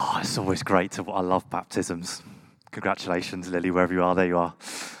It's always great I love baptisms. Congratulations, Lily, wherever you are. There you are.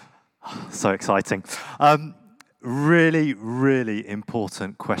 So exciting. Really, really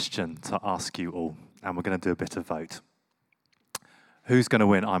important question to ask you all, and we're going to do a bit of vote. Who's going to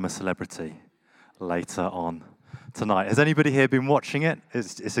win I'm a Celebrity later on tonight? Has anybody here been watching it?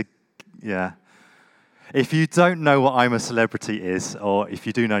 Yeah. If you don't know what I'm a Celebrity is, or if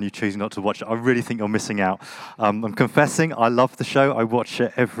you do know and you choose not to watch it, I really think you're missing out. I'm confessing, I love the show. I watch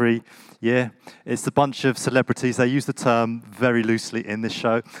it every year. It's a bunch of celebrities. They use the term very loosely in this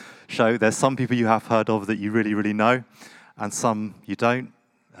show. There's some people you have heard of that you really, really know, and some you don't.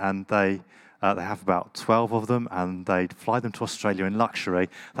 And they have about 12 of them, and they fly them to Australia in luxury.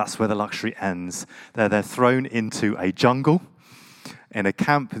 That's where the luxury ends. They're thrown into a jungle, in a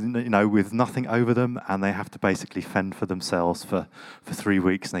camp, with nothing over them, and they have to basically fend for themselves for 3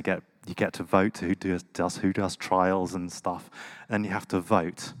 weeks. And you get to vote who does trials and stuff, and you have to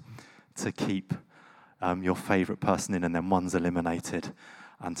vote to keep your favourite person in, and then one's eliminated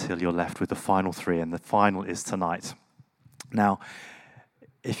until you're left with the final 3, and the final is tonight. Now,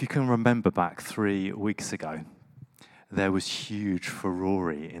 if you can remember back 3 weeks ago, there was huge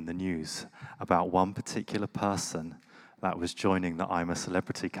furore in the news about one particular person that was joining the I'm a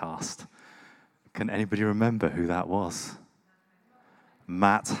Celebrity cast. Can anybody remember who that was?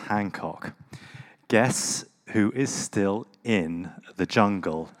 Matt Hancock. Guess who is still in the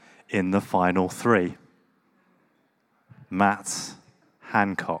jungle in the final 3? Matt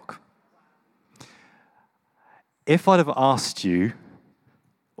Hancock. If I'd have asked you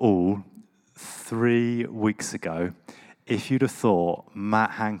all 3 weeks ago if you'd have thought Matt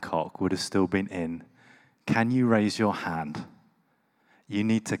Hancock would have still been in, can you raise your hand? You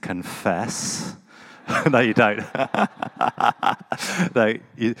need to confess. No, you don't. No,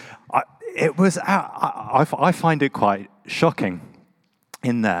 I find it quite shocking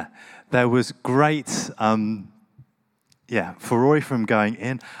in there. There was great, furore from going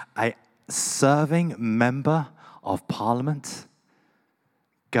in. A serving member of Parliament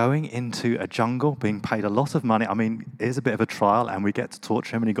going into a jungle, being paid a lot of money. I mean, it is a bit of a trial, and we get to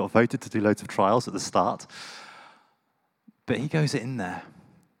torture him, and he got voted to do loads of trials at the start. But he goes in there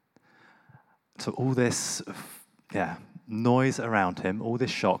to all this, noise around him, all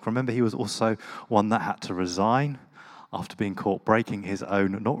this shock. Remember, he was also one that had to resign after being caught breaking his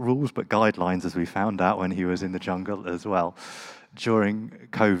own, not rules, but guidelines, as we found out when he was in the jungle as well, during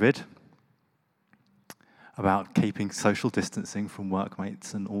COVID, about keeping social distancing from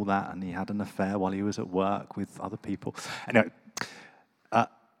workmates and all that, and he had an affair while he was at work with other people. Anyway,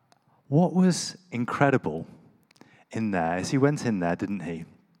 what was incredible in there is he went in there, didn't he?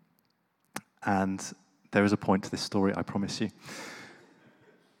 And there is a point to this story, I promise you.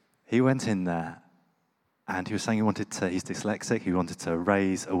 He went in there, and he was saying he's dyslexic, he wanted to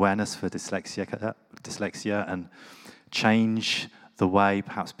raise awareness for dyslexia and change the way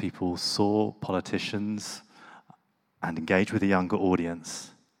perhaps people saw politicians and engage with a younger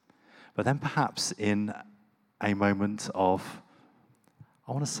audience. But then perhaps in a moment of,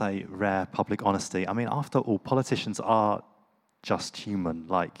 I want to say, rare public honesty. I mean, after all, politicians are just human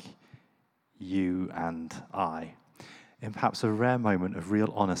like you and I. In perhaps a rare moment of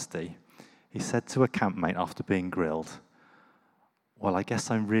real honesty, he said to a campmate after being grilled, "Well, I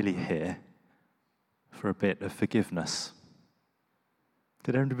guess I'm really here for a bit of forgiveness."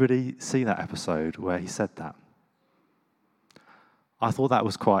 Did everybody see that episode where he said that? I thought that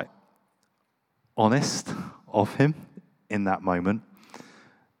was quite honest of him in that moment.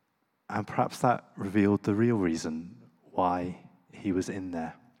 And perhaps that revealed the real reason why he was in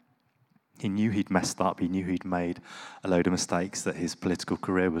there. He knew he'd messed up. He knew he'd made a load of mistakes, that his political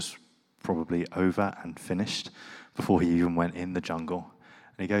career was probably over and finished before he even went in the jungle.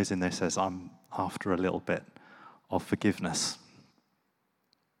 And he goes in there and says, "I'm after a little bit of forgiveness."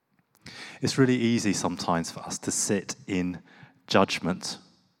 It's really easy sometimes for us to sit in judgment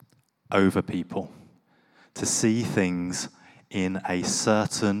over people, to see things in a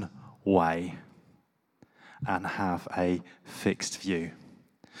certain way and have a fixed view.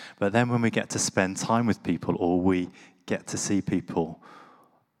 But then when we get to spend time with people, or we get to see people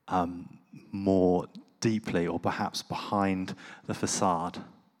more deeply, or perhaps behind the facade,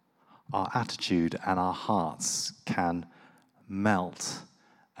 our attitude and our hearts can melt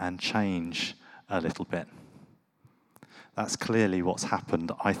and change a little bit. That's clearly what's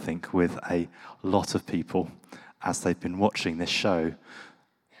happened, I think, with a lot of people as they've been watching this show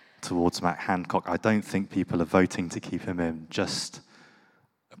towards Matt Hancock. I don't think people are voting to keep him in just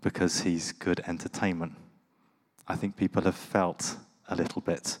because he's good entertainment. I think people have felt a little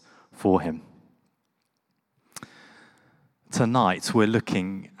bit for him. Tonight we're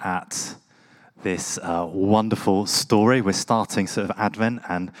looking at this wonderful story. We're starting sort of Advent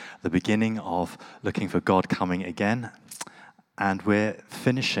and the beginning of looking for God coming again. And we're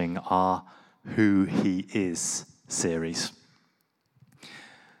finishing our Who He Is series.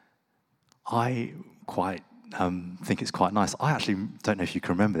 I quite think it's quite nice. I actually don't know if you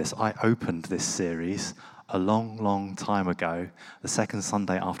can remember this. I opened this series a long, long time ago, the second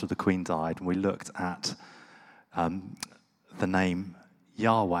Sunday after the Queen died, and we looked at the name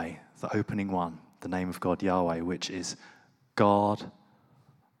Yahweh, the opening one, the name of God Yahweh, which is God,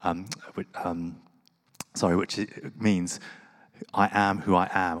 which means I am who I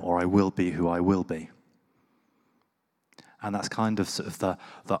am, or I will be who I will be. And that's kind of sort of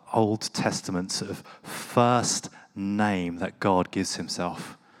the Old Testament sort of first name that God gives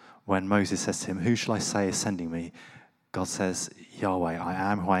himself. When Moses says to him, "Who shall I say is sending me?" God says, "Yahweh, I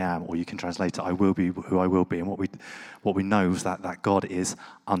am who I am," or you can translate it, "I will be who I will be." And what we know is that God is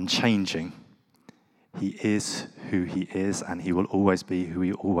unchanging. He is who he is, and he will always be who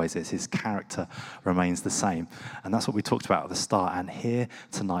he always is. His character remains the same. And that's what we talked about at the start. And here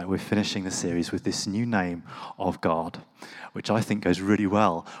tonight, we're finishing the series with this new name of God, which I think goes really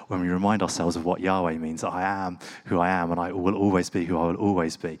well when we remind ourselves of what Yahweh means. I am who I am, and I will always be who I will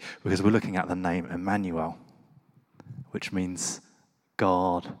always be. Because we're looking at the name Emmanuel, which means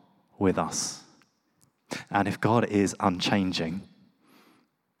God with us. And if God is unchanging,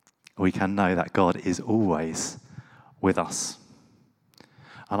 we can know that God is always with us.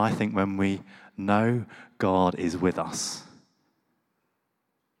 And I think when we know God is with us,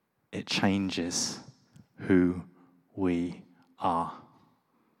 it changes who we are.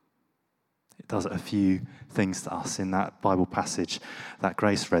 It does a few things to us. In that Bible passage that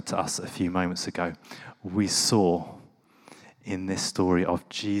Grace read to us a few moments ago, we saw in this story of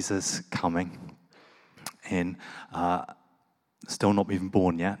Jesus coming in, still not even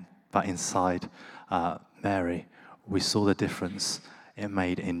born yet, but inside Mary, we saw the difference it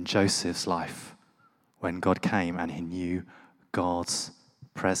made in Joseph's life when God came and he knew God's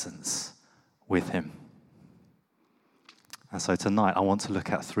presence with him. And so tonight I want to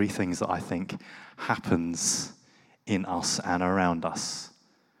look at three things that I think happens in us and around us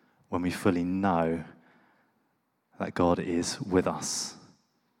when we fully know that God is with us,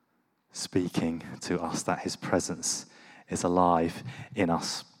 speaking to us, that his presence is alive in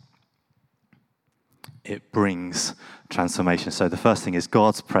us. It brings transformation. So the first thing is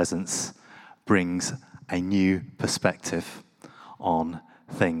God's presence brings a new perspective on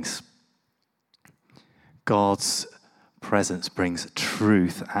things. God's presence brings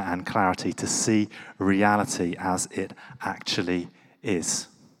truth and clarity to see reality as it actually is.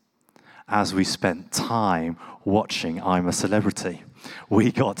 As we spent time watching I'm a Celebrity,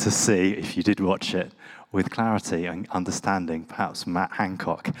 we got to see, if you did watch it, with clarity and understanding perhaps Matt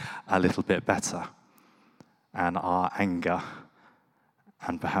Hancock a little bit better. And our anger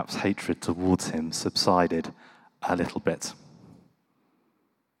and perhaps hatred towards him subsided a little bit.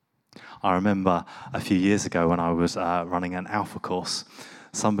 I remember a few years ago when I was running an Alpha course,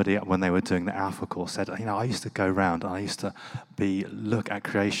 somebody, when they were doing the Alpha course, said, I used to go around and I used to look at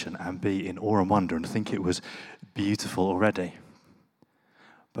creation and be in awe and wonder and think it was beautiful already.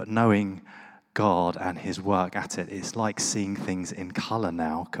 But knowing God and his work at it, it's like seeing things in colour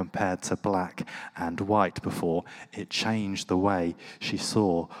now compared to black and white before. It changed the way she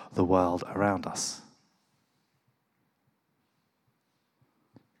saw the world around us.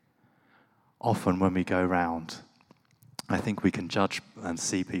 Often when we go around, I think we can judge and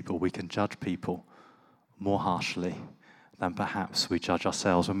see people, we can judge people more harshly than perhaps we judge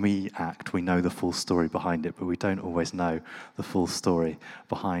ourselves. When we act, we know the full story behind it, but we don't always know the full story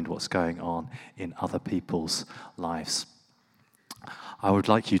behind what's going on in other people's lives. I would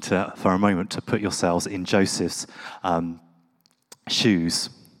like you to, for a moment, to put yourselves in Joseph's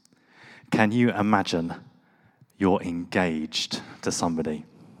shoes. Can you imagine you're engaged to somebody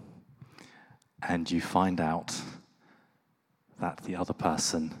and you find out that the other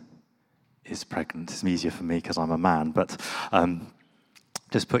person is pregnant? It's easier for me because I'm a man, but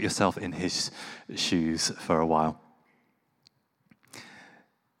just put yourself in his shoes for a while.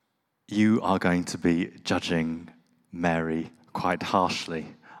 You are going to be judging Mary quite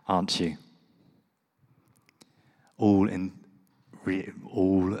harshly, aren't you? All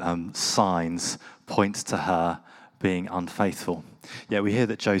signs point to her being unfaithful. Yet we hear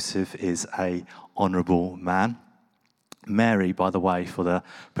that Joseph is an honourable man. Mary, by the way, for the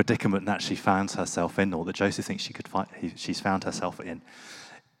predicament that she found herself in, or that Joseph thinks she's found herself in,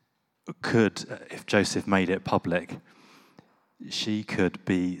 could, if Joseph made it public, she could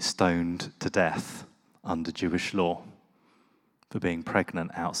be stoned to death under Jewish law. for being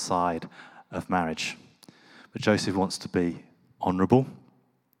pregnant outside of marriage. But Joseph wants to be honourable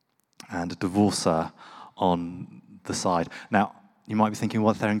and divorce her on the side. Now, you might be thinking,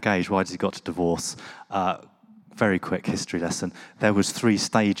 well, if they're engaged, why does he got to divorce? Very quick history lesson. There was 3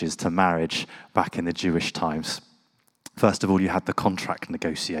 stages to marriage back in the Jewish times. First of all, you had the contract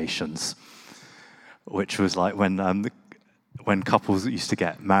negotiations, which was like when couples used to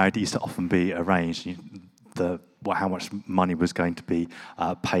get married, it used to often be arranged how much money was going to be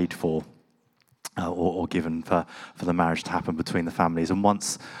paid for or given for the marriage to happen between the families. And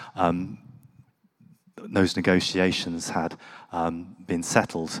once those negotiations had been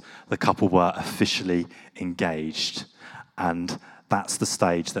settled, the couple were officially engaged. And that's the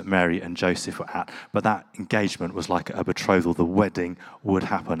stage that Mary and Joseph were at. But that engagement was like a betrothal. The wedding would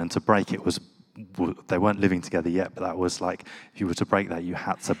happen. And to break it they weren't living together yet, but that was like, if you were to break that, you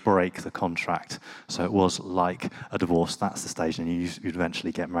had to break the contract. So it was like a divorce. That's the stage. And you'd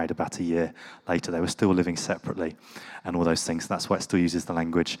eventually get married about a year later. They were still living separately and all those things. That's why it still uses the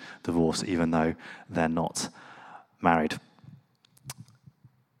language divorce, even though they're not married.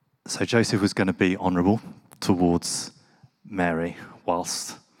 So Joseph was going to be honourable towards Mary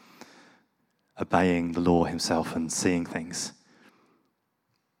whilst obeying the law himself and seeing things.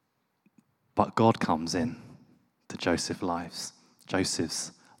 But God comes in to Joseph's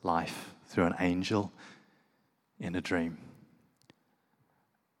life through an angel in a dream.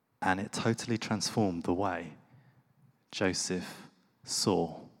 And it totally transformed the way Joseph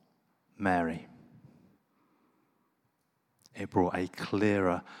saw Mary. It brought a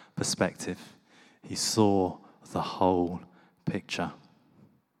clearer perspective. He saw the whole picture.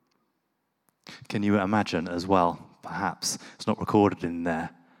 Can you imagine as well, perhaps, it's not recorded in there,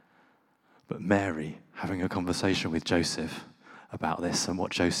 but Mary having a conversation with Joseph about this and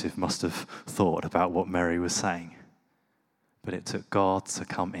what Joseph must have thought about what Mary was saying. But it took God to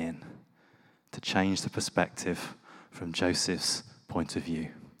come in to change the perspective from Joseph's point of view.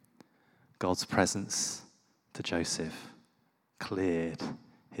 God's presence to Joseph cleared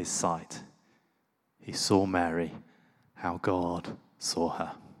his sight. He saw Mary how God saw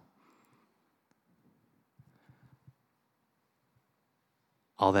her.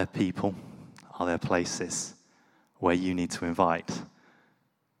 Are there people, are there places where you need to invite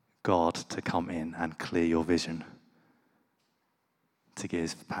God to come in and clear your vision? To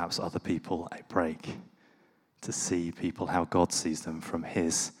give perhaps other people a break, to see people how God sees them from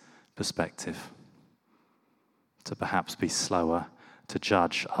his perspective, to perhaps be slower to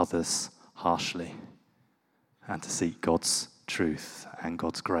judge others harshly, and to seek God's truth and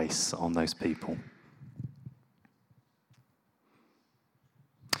God's grace on those people.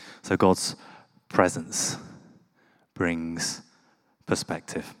 So God's presence brings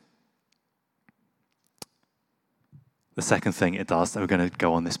perspective. The second thing it does, and we're going to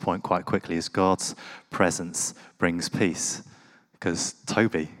go on this point quite quickly, is God's presence brings peace. Because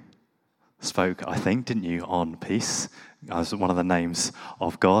Toby spoke, I think, didn't you, on peace? As one of the names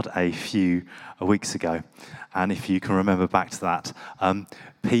of God a few weeks ago. And if you can remember back to that,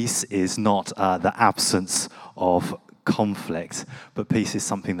 peace is not the absence of conflict, but peace is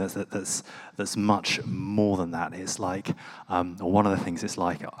something that's much more than that. It's like, or one of the things it's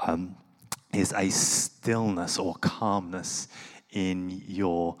like, is a stillness or calmness in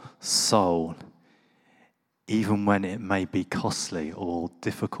your soul, even when it may be costly or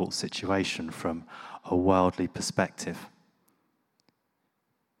difficult situation from a worldly perspective.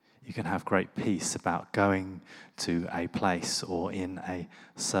 You can have great peace about going to a place or in a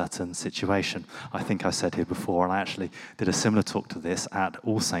certain situation. I think I said here before, and I actually did a similar talk to this at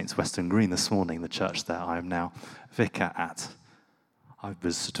All Saints Weston Green this morning, the church that I am now vicar at. I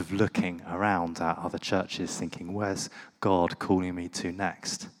was sort of looking around at other churches thinking, where's God calling me to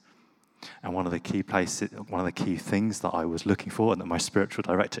next? And one of the key things that I was looking for and that my spiritual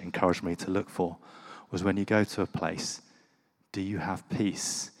director encouraged me to look for was, when you go to a place, do you have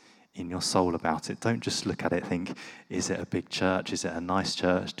peace in your soul about it? Don't just look at it and think, is it a big church? Is it a nice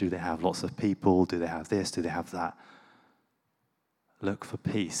church? Do they have lots of people? Do they have this? Do they have that? Look for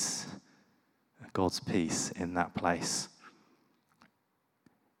peace, God's peace in that place.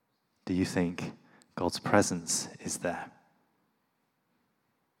 Do you think God's presence is there?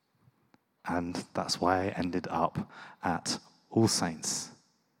 And that's why I ended up at All Saints.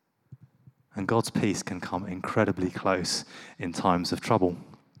 And God's peace can come incredibly close in times of trouble.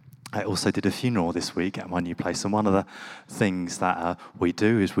 I also did a funeral this week at my new place, and one of the things that we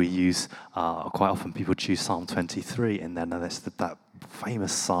do is we use, quite often people choose Psalm 23 in there, and there's that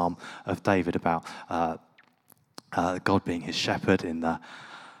famous psalm of David about God being his shepherd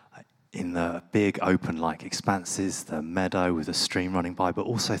in the big open like expanses, the meadow with a stream running by, but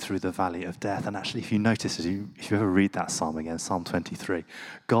also through the valley of death. And actually, if you notice, if you ever read that psalm again, Psalm 23,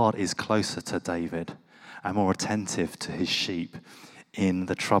 God is closer to David and more attentive to his sheep in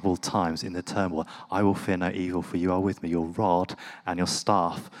the troubled times, in the turmoil. I will fear no evil, for you are with me. Your rod and your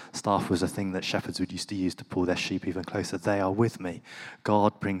staff. Staff was a thing that shepherds would used to use to pull their sheep even closer. They are with me.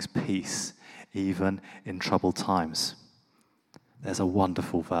 God brings peace even in troubled times. There's a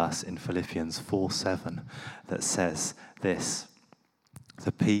wonderful verse in Philippians 4:7 that says this: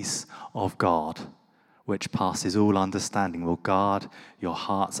 the peace of God, which passes all understanding, will guard your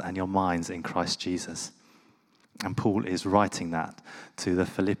hearts and your minds in Christ Jesus. And Paul is writing that to the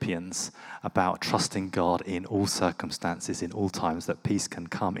Philippians about trusting God in all circumstances, in all times, that peace can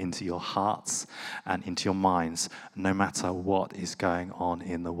come into your hearts and into your minds, no matter what is going on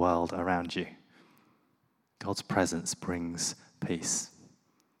in the world around you. God's presence brings peace.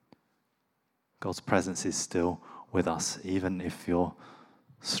 God's presence is still with us, even if you're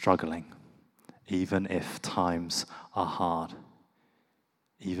struggling, even if times are hard,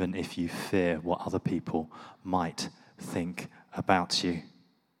 even if you fear what other people might think about you.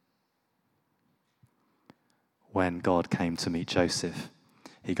 When God came to meet Joseph,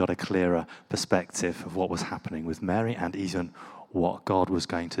 he got a clearer perspective of what was happening with Mary and even what God was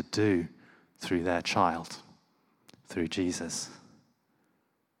going to do through their child, through Jesus.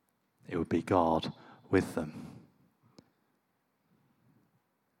 It would be God with them.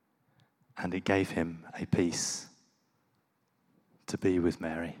 And it gave him a peace to be with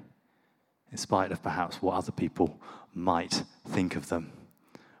Mary, in spite of perhaps what other people might think of them,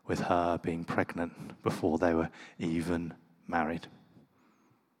 with her being pregnant before they were even married.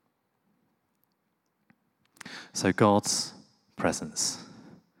 So God's presence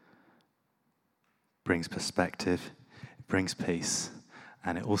brings perspective, it brings peace,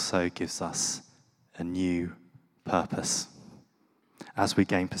 and it also gives us a new purpose. As we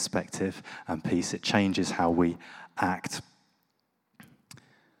gain perspective and peace, it changes how we act.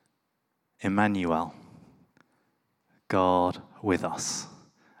 Emmanuel, God with us,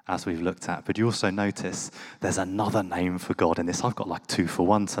 as we've looked at. But you also notice there's another name for God in this. I've got like 2 for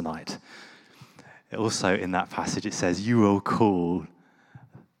 1 tonight. Also in that passage it says, you will call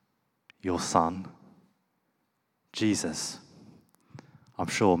your son Jesus. I'm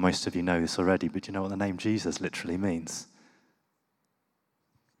sure most of you know this already, but do you know what the name Jesus literally means?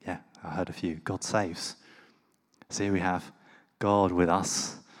 Yeah, I heard a few. God saves. So here we have God with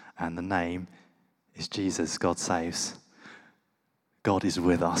us, and the name is Jesus, God saves. God is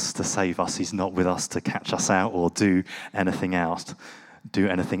with us to save us. He's not with us to catch us out or do anything else,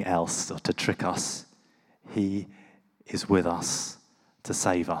 or to trick us. He is with us to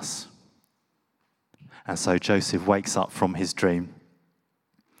save us. And so Joseph wakes up from his dream,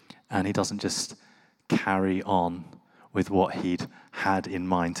 and he doesn't just carry on with what he'd had in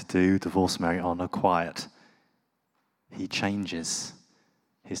mind to do, divorce Mary on a quiet. He changes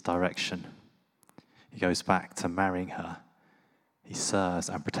his direction. He goes back to marrying her. He serves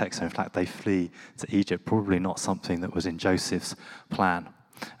and protects her. In fact, they flee to Egypt, probably not something that was in Joseph's plan.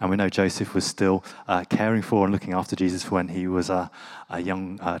 And we know Joseph was still caring for and looking after Jesus when he was a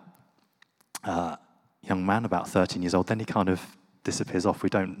young man, about 13 years old. Then he kind of disappears off. We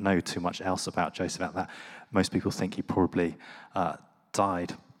don't know too much else about Joseph about that. Most people think he probably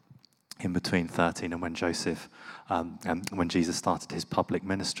died in between 13 and when Joseph and when Jesus started his public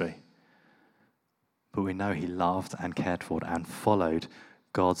ministry. But we know he loved and cared for and followed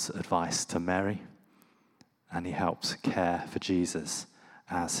God's advice to Mary, and he helped care for Jesus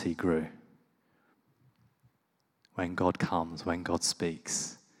as he grew. When God comes, when God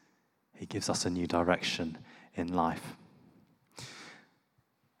speaks, he gives us a new direction in life.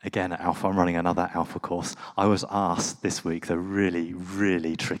 Again, at Alpha, I'm running another Alpha course. I was asked this week the really,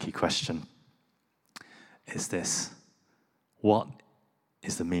 really tricky question. Is this: what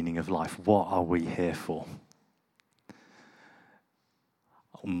is the meaning of life? What are we here for?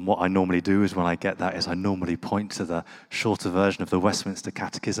 And what I normally do is when I get that is I normally point to the shorter version of the Westminster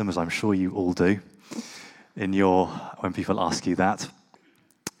Catechism, as I'm sure you all do, when people ask you that.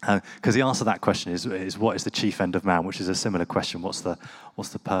 Because the answer to that question is what is the chief end of man, which is a similar question. What's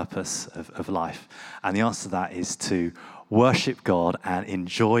the purpose of life? And the answer to that is to worship God and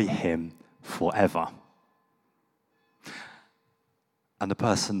enjoy him forever. And the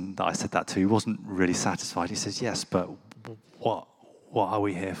person that I said that to, he wasn't really satisfied. He says, yes, but what are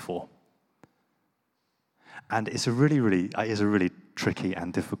we here for? And it's a really tricky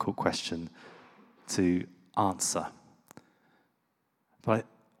and difficult question to answer. But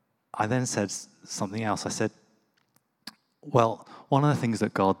I then said something else. I said, Well, one of the things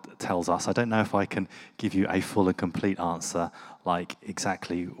that God tells us, I don't know if I can give you a full and complete answer, like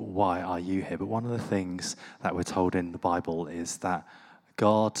exactly why are you here, but one of the things that we're told in the Bible is that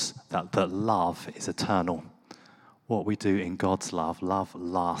that love is eternal. What we do in God's love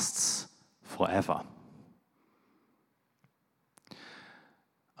lasts forever.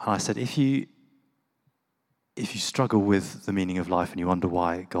 And I said, if you struggle with the meaning of life and you wonder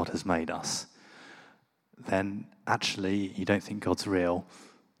why God has made us, then actually you don't think God's real.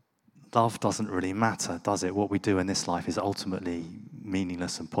 Love doesn't really matter, does it? What we do in this life is ultimately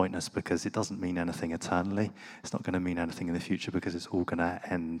meaningless and pointless because it doesn't mean anything eternally. It's not going to mean anything in the future because it's all going to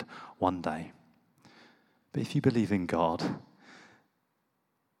end one day. But if you believe in God,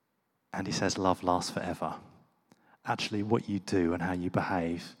 and he says love lasts forever, actually what you do and how you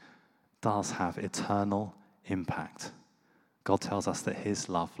behave does have eternal impact. God tells us that his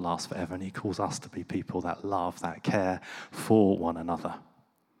love lasts forever, and he calls us to be people that love, that care for one another.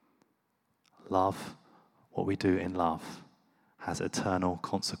 Love, what we do in love, has eternal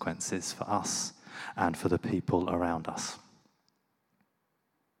consequences for us and for the people around us.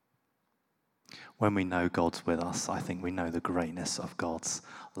 When we know God's with us, I think we know the greatness of God's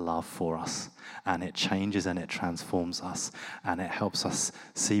love for us. And it changes and it transforms us. And it helps us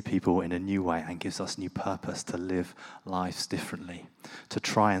see people in a new way and gives us new purpose to live lives differently. To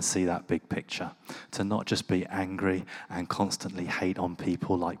try and see that big picture. To not just be angry and constantly hate on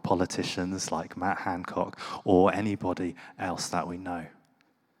people like politicians, like Matt Hancock, or anybody else that we know.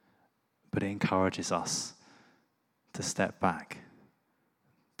 But it encourages us to step back,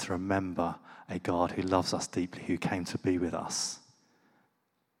 to remember a God who loves us deeply, who came to be with us.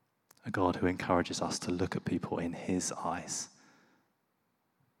 A God who encourages us to look at people in his eyes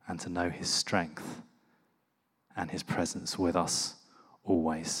and to know his strength and his presence with us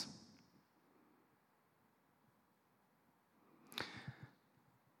always.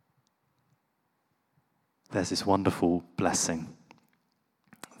 There's this wonderful blessing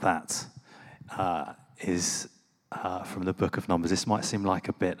that is from the book of Numbers. This might seem like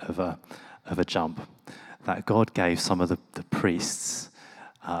a bit of a jump, that God gave some of the priests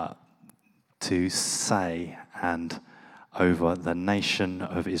to say and over the nation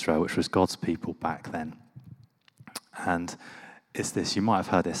of Israel, which was God's people back then. And it's this, you might have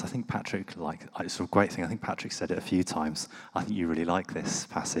heard this, I think Patrick, it's a great thing, I think Patrick said it a few times. I think you really like this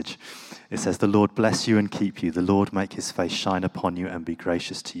passage. It says, "The Lord bless you and keep you. The Lord make his face shine upon you and be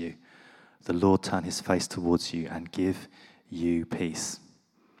gracious to you. The Lord turn his face towards you and give you peace."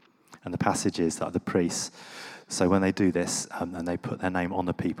 And the passage is that the priests, so when they do this, and they put their name on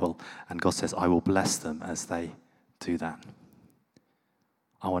the people, and God says, "I will bless them as they do that."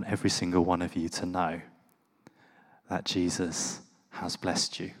 I want every single one of you to know that Jesus has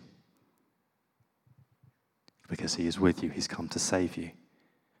blessed you. Because he is with you, he's come to save you.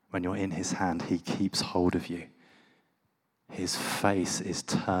 When you're in his hand, he keeps hold of you. His face is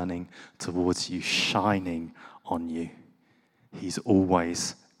turning towards you, shining on you. He's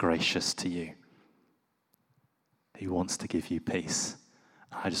always gracious to you. He wants to give you peace.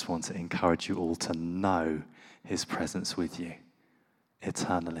 I just want to encourage you all to know his presence with you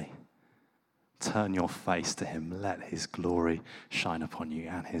eternally. Turn your face to him. Let his glory shine upon you,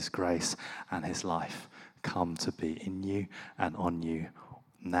 and his grace and his life come to be in you and on you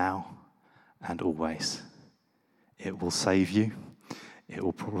now and always. It will save you. It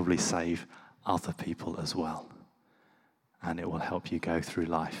will probably save other people as well. And it will help you go through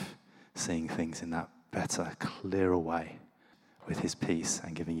life seeing things in that better, clearer way with his peace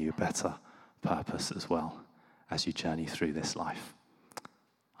and giving you a better purpose as well as you journey through this life.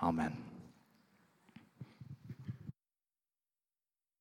 Amen.